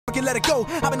can let it go.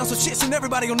 I've been on some shit soon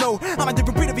everybody will know. I'm a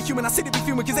different breed of a human, I sit to be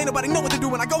human, cause ain't nobody know what to do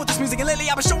when I go with this music. And lately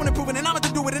I've been showing and proving, and I'm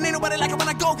to do it, and ain't nobody like it when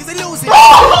I go, cause they lose it.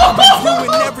 I'm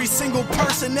reviewing every single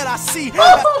person that I see.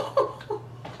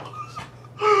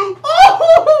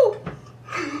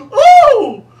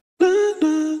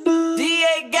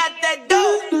 DA got that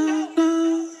dope.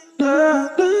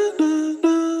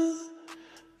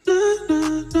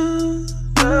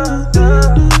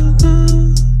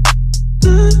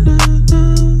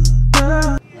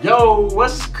 Yo,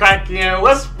 what's cracking?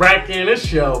 What's bracking?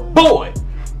 It's your boy,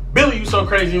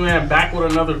 BillyYouSoCrazy, man, back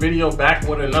with another video, back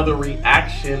with another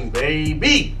reaction,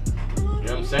 baby. You know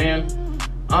what I'm saying?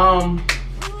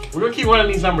 We're gonna keep running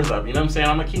these numbers up, you know what I'm saying?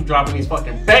 I'm gonna keep dropping these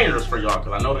fucking bangers for y'all,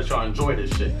 because I know that y'all enjoy this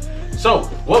shit. So,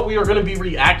 what we are gonna be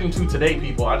reacting to today,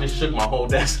 people, I just shook my whole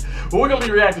desk. What we're gonna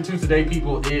be reacting to today,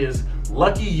 people, is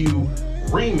Lucky You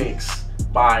Remix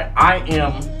by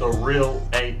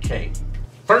IAMTHEREALAK.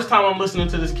 First time I'm listening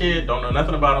to this kid, don't know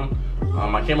nothing about him.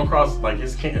 I came across, like,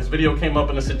 his video came up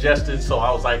in the suggested, so I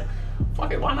was like,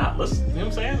 fuck it, why not? Let's, you know what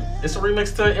I'm saying? It's a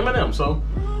remix to Eminem, so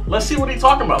let's see what he's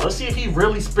talking about. Let's see if he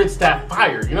really spits that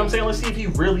fire, you know what I'm saying? Let's see if he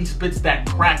really spits that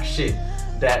crack shit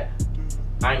that,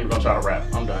 I ain't even gonna try to rap,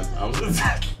 I'm done.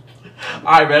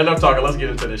 Alright, man, enough talking, let's get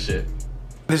into this shit.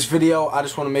 This video, I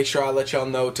just want to make sure I let y'all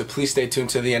know to please stay tuned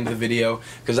to the end of the video,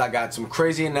 because I got some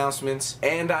crazy announcements,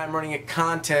 and I'm running a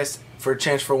contest for a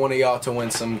chance for one of y'all to win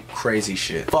some crazy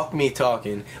shit. Fuck me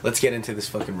talking, let's get into this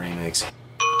fucking remix.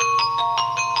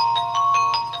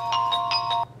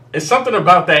 It's something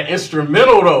about that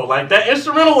instrumental though, like that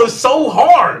instrumental is so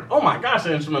hard. Oh my gosh,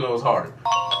 that instrumental is hard.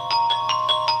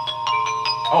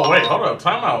 Oh wait, hold up,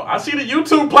 time out. I see the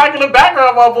YouTube plaque in the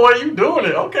background, my boy, you doing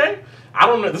it, okay. I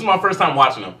don't know, this is my first time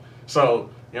watching him. So, you know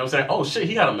what I'm saying? Oh shit,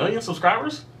 he got 1 million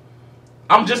subscribers?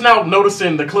 I'm just now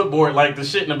noticing the clipboard, like the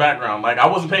shit in the background. Like I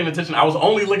wasn't paying attention, I was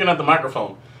only looking at the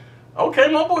microphone.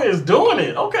 Okay, my boy is doing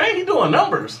it. Okay, he doing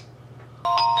numbers.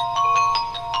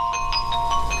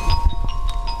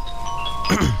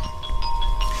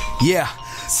 Yeah,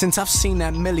 since I've seen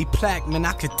that Millie plaque, man,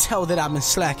 I could tell that I've been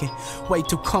slacking. Way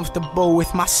too comfortable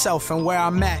with myself and where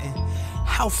I'm at. And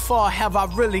how far have I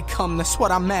really come? That's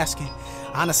what I'm asking.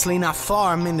 Honestly, not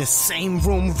far. I'm in the same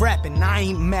room rapping. I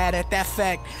ain't mad at that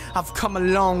fact. I've come a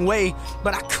long way,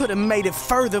 but I could have made it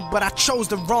further, but I chose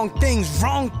the wrong things.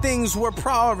 Wrong things were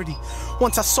priority.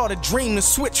 Once I saw the dream, the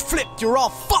switch flipped. You're all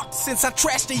fucked since I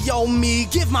trashed the yo me.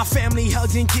 Give my family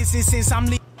hugs and kisses since I'm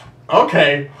leaving.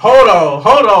 Okay, hold on.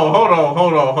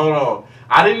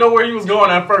 I didn't know where he was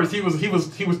going at first. He was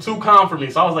too calm for me.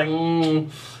 So I was like,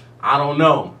 I don't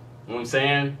know. You know what I'm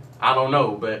saying? I don't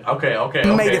know, but okay,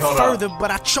 made it further, but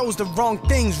I chose the wrong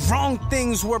things. Wrong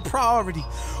things were priority.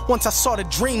 Once I saw the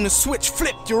dream, the switch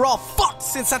flipped. You're all fucked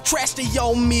since I trashed the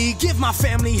yo me. Give my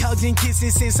family hugs and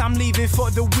kisses since I'm leaving for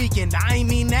the weekend. I ain't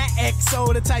mean that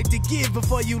XO, the type to give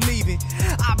before you leaving.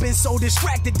 I've been so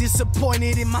distracted,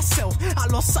 disappointed in myself. I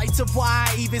lost sight of why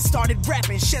I even started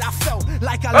rapping. Shit, I felt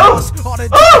like I lost all the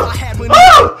time I had when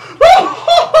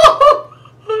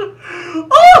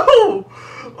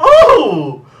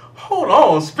hold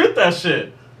on, spit that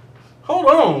shit. Hold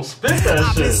on, spit that shit.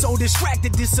 I've been so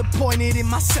distracted, disappointed in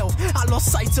myself. I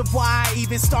lost sight of why I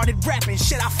even started rapping.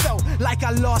 Shit, I felt like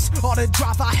I lost all the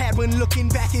drive I had when looking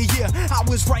back a year. I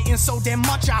was writing so damn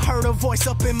much, I heard a voice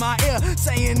up in my ear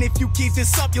saying if you keep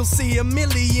this up, you'll see 1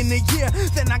 million a year.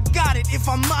 Then I got it, if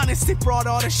I'm honest, it brought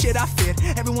all the shit I feared.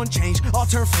 Everyone changed, all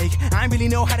turned fake. I ain't really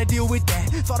know how to deal with that.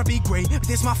 Thought it'd be great, but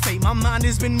this my fate. My mind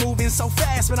has been moving so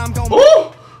fast, but I'm going.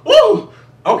 Ooh!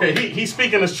 Okay, he's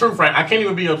speaking his truth right. I can't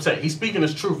even be upset. He's speaking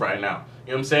his truth right now.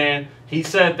 You know what I'm saying? He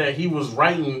said that he was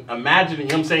writing, imagining, you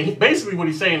know what I'm saying? Basically what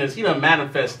he's saying is he done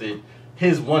manifested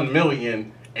his 1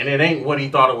 million and it ain't what he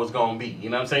thought it was going to be. You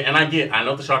know what I'm saying? And I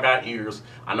know that y'all got ears.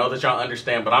 I know that y'all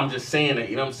understand, but I'm just saying it,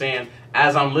 you know what I'm saying?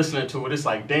 As I'm listening to it, it's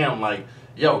like, damn, like,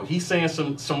 yo, he's saying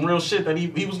some real shit that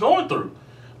he was going through.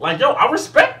 Like, yo, I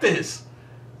respect this.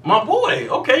 My boy,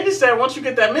 okay, he said once you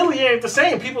get that million, it ain't the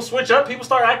same. People switch up, people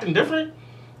start acting different.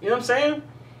 You know what I'm saying?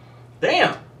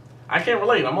 Damn. I can't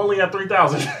relate. I'm only at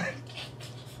 3,000.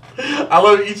 I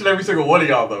love each and every single one of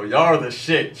y'all, though. Y'all are the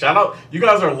shit. Shout out. You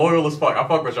guys are loyal as fuck. I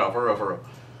fuck with y'all. For real, for real.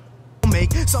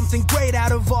 Make something great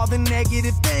out of all the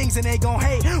negative things, and they gon'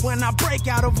 hate when I break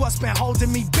out of what's been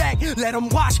holding me back. Let them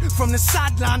watch from the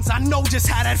sidelines. I know just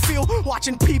how that feel.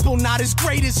 Watching people not as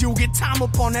great as you get time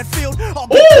up on that field. All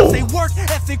because they work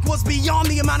ethic was beyond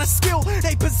the amount of skill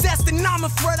they possessed, and I'm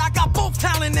afraid I got both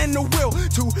talent and the will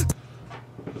to.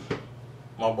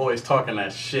 My boy's talking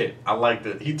that shit. I like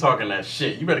that. He talking that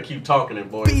shit. You better keep talking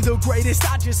it, boy. Be the greatest,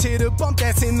 I just hit a bump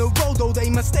that's in the road, though they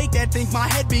mistake that, think my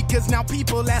head because now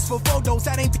people ask for photos.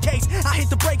 That ain't the case. I hit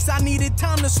the brakes, I needed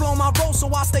time to slow my roll,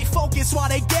 so I stay focused while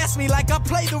they gas me like I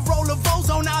play the role of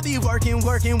ozone. I be working,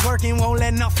 won't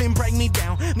let nothing break me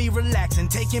down. Me relaxing,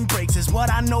 taking breaks is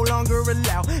what I no longer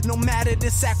allow. No matter the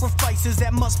sacrifices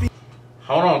that must be.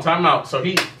 Hold on, time out. So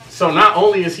not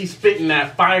only is he spitting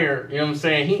that fire, you know what I'm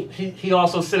saying, he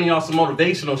also sending y'all some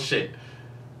motivational shit.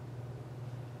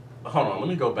 Hold on, let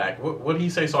me go back. What did he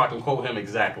say so I can quote him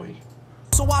exactly?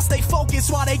 So I stay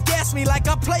focused while they gas me like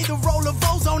I play the role of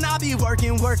ozone. I be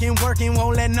working,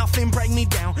 won't let nothing break me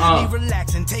down. Me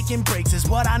relaxing, taking breaks is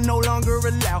what I no longer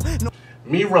allow.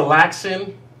 Me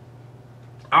relaxing?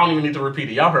 I don't even need to repeat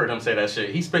it. Y'all heard him say that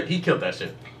shit. He killed that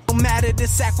shit. No matter the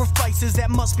sacrifices that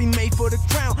must be made for the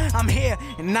crown, I'm here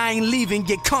and I ain't leaving.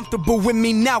 Get comfortable with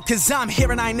me now, cause I'm here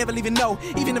and I ain't never leaving, no.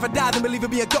 Even if I die, then believe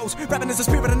it be a ghost. Rapping is a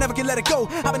spirit, I never can let it go.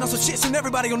 I've been on some shit, soon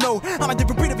everybody will know. I'm a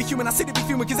different breed of a human, I sit to be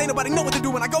human, cause ain't nobody know what to do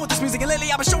when I go with this music. And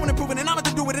lately I've been showing and proving, and I'm about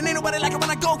to do it, and ain't nobody like it when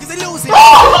I go, cause they lose it.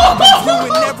 I'm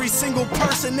viewing every single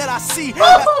person that I see.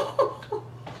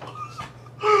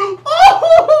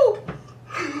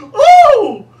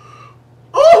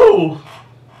 Oh!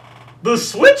 The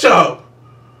switch up.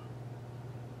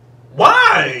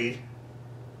 Why?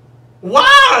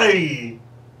 Why?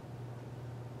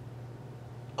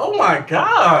 Oh my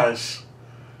gosh.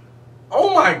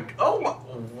 Oh my,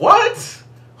 what?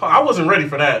 I wasn't ready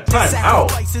for that. Time out.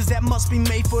 Sacrifices that must be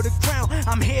made for the crown.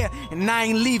 I'm here and I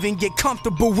ain't leaving. Get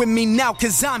comfortable with me now,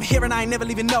 cause I'm here and I ain't never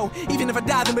leaving, no. Even if I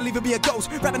die, then believe it be a ghost.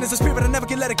 Rapping is a spirit, I never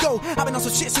can let it go. I've been on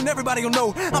some shit, soon everybody will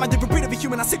know. I'm a different breed of a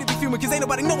human, I sit to be human, cause ain't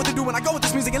nobody know what to do when I go with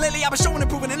this music. And lately I've been showing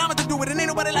and proving, and I'm about to do it, and ain't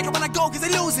nobody like it when I go, cause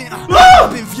they losing.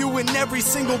 I've been viewing every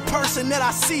single person that I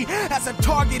see as a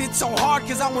target. It's so hard,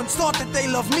 cause I once thought that they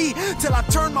loved me, till I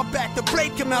turn my back, the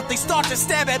blade come out, they start to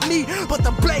stab at me. But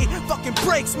the blade fucking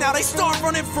breaks, now they start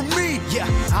running from me. Yeah,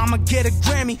 I'ma get a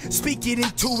Grammy, speak it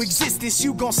into existence.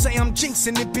 You gon' say I'm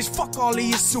jinxing it, bitch, fuck all of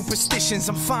your superstitions.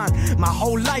 I'm fine, my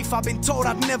whole life I've been told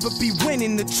I'd never be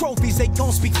winning. The trophies, they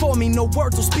gon' speak for me, no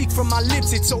words will speak from my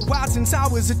lips. It's so wild since I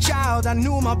was a child, I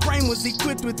knew my brain was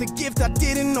equipped with a gift. I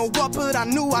didn't know what, but I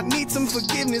knew I need some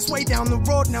forgiveness. Way down the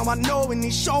road, now I know, and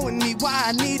he's showing me why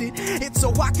I need it. It's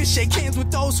so I can shake hands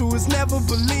with those who was never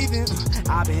believing.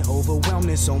 I've been overwhelmed,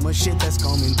 there's so much shit that's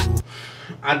coming through.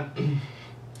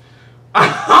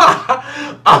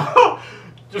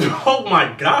 Oh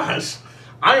my gosh,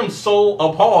 I am so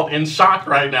appalled and shocked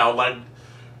right now. Like,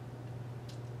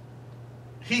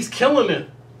 he's killing it.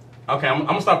 Okay, I'm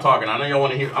gonna stop talking. I know y'all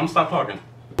want to hear. I'm gonna stop talking.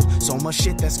 So much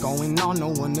shit that's going on, no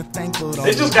one to thank, but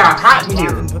it just got hot in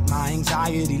here. But my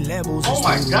anxiety levels. Oh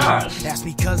my gosh. That's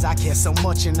because I care so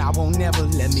much and I won't never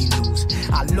let me lose.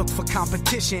 I look for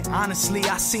competition, honestly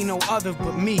I see no other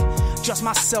but me. Just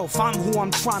myself, I'm who I'm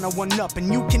trying to one up.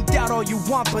 And you can doubt all you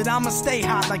want, but I'ma stay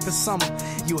hot like the summer.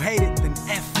 You hate it, then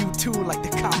F you too, like the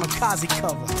kamikaze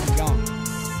cover. I'm gone.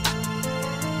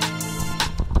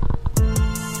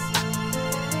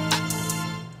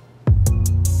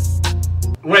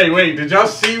 Wait, did y'all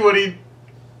see what he...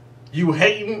 You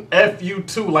hating F you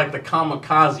too, like the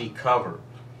kamikaze cover.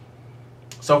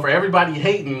 So for everybody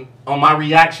hating on my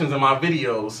reactions and my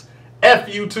videos,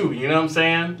 F you too, you know what I'm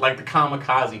saying? Like the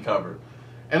kamikaze cover.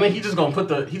 And then he just gonna put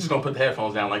the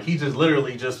headphones down. Like he just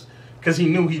literally just, cause he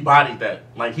knew he bodied that.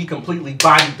 Like he completely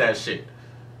bodied that shit.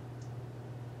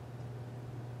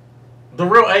 The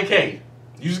real AK,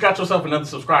 you just got yourself another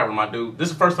subscriber, my dude. This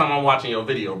is the first time I'm watching your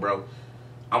video, bro.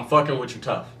 I'm fucking with you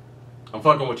tough. I'm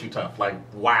fucking with you tough. Like,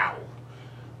 wow.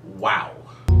 Wow.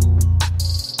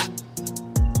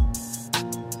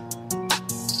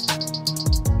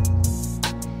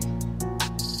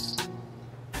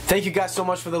 Thank you guys so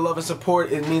much for the love and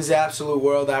support. It means the absolute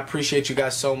world. I appreciate you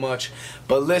guys so much.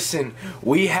 But listen,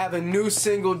 we have a new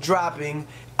single dropping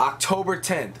October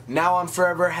 10th. Now I'm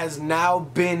Forever has now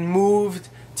been moved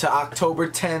to October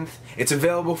 10th. It's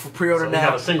available for pre-order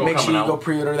now. Make sure you go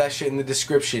pre-order that shit in the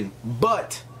description.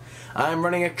 But I'm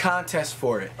running a contest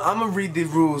for it. I'm gonna read the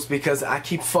rules because I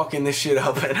keep fucking this shit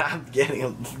up and I'm getting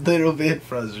a little bit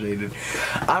frustrated.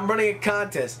 I'm running a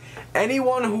contest.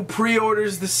 Anyone who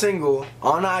pre-orders the single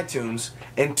on iTunes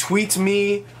and tweets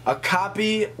me a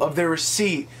copy of their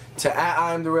receipt to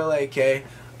 @IAMTHEREALAK,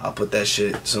 I'll put that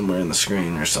shit somewhere in the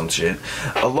screen or some shit,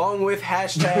 along with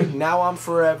hashtag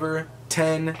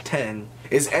 #NowI'mForever1010,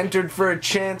 is entered for a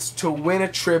chance to win a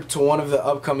trip to one of the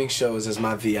upcoming shows as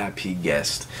my VIP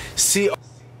guest. See.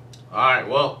 Alright,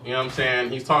 well, you know what I'm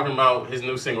saying? He's talking about his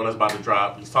new single that's about to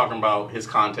drop. He's talking about his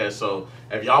contest. So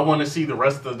if y'all want to see the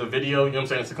rest of the video, you know what I'm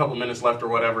saying? It's a couple minutes left or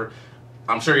whatever.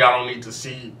 I'm sure y'all don't need to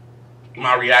see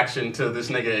my reaction to this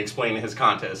nigga explaining his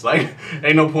contest. Like,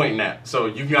 ain't no point in that. So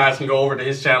you guys can go over to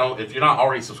his channel. If you're not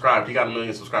already subscribed, he got 1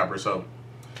 million subscribers. So, you know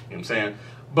what I'm saying?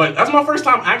 But that's my first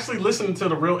time actually listening to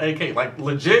the real AK. Like,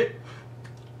 legit,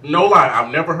 no lie,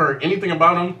 I've never heard anything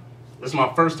about him. This is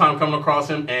my first time coming across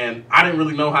him, and I didn't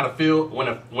really know how to feel when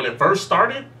it first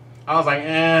started. I was like,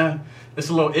 it's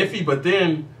a little iffy, but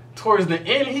then towards the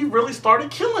end, he really started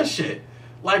killing shit.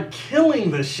 Like, killing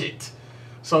the shit.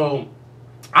 So,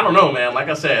 I don't know, man. Like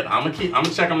I said, I'm gonna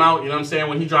check him out, you know what I'm saying,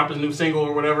 when he dropped his new single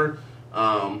or whatever.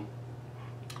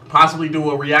 Possibly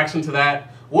do a reaction to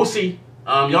that. We'll see.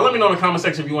 Y'all let me know in the comment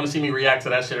section if you want to see me react to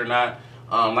that shit or not.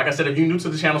 Like I said, if you're new to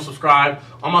the channel, subscribe.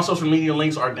 All my social media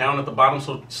links are down at the bottom.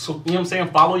 So, you know what I'm saying?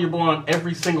 Follow your boy on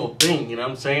every single thing, you know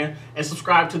what I'm saying? And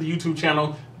subscribe to the YouTube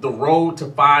channel. The road to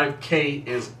 5K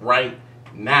is right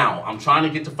now. I'm trying to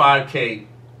get to 5K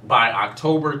by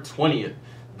October 20th.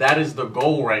 That is the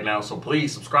goal right now. So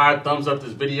please subscribe, thumbs up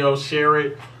this video, share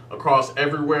it across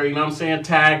everywhere, you know what I'm saying?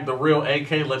 Tag the real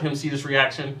AK, let him see this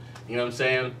reaction, you know what I'm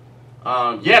saying?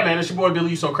 Yeah, man, it's your boy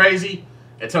BillyYouSoCrazy.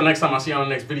 Until next time, I'll see you on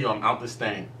the next video. I'm out this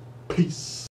thing. Peace.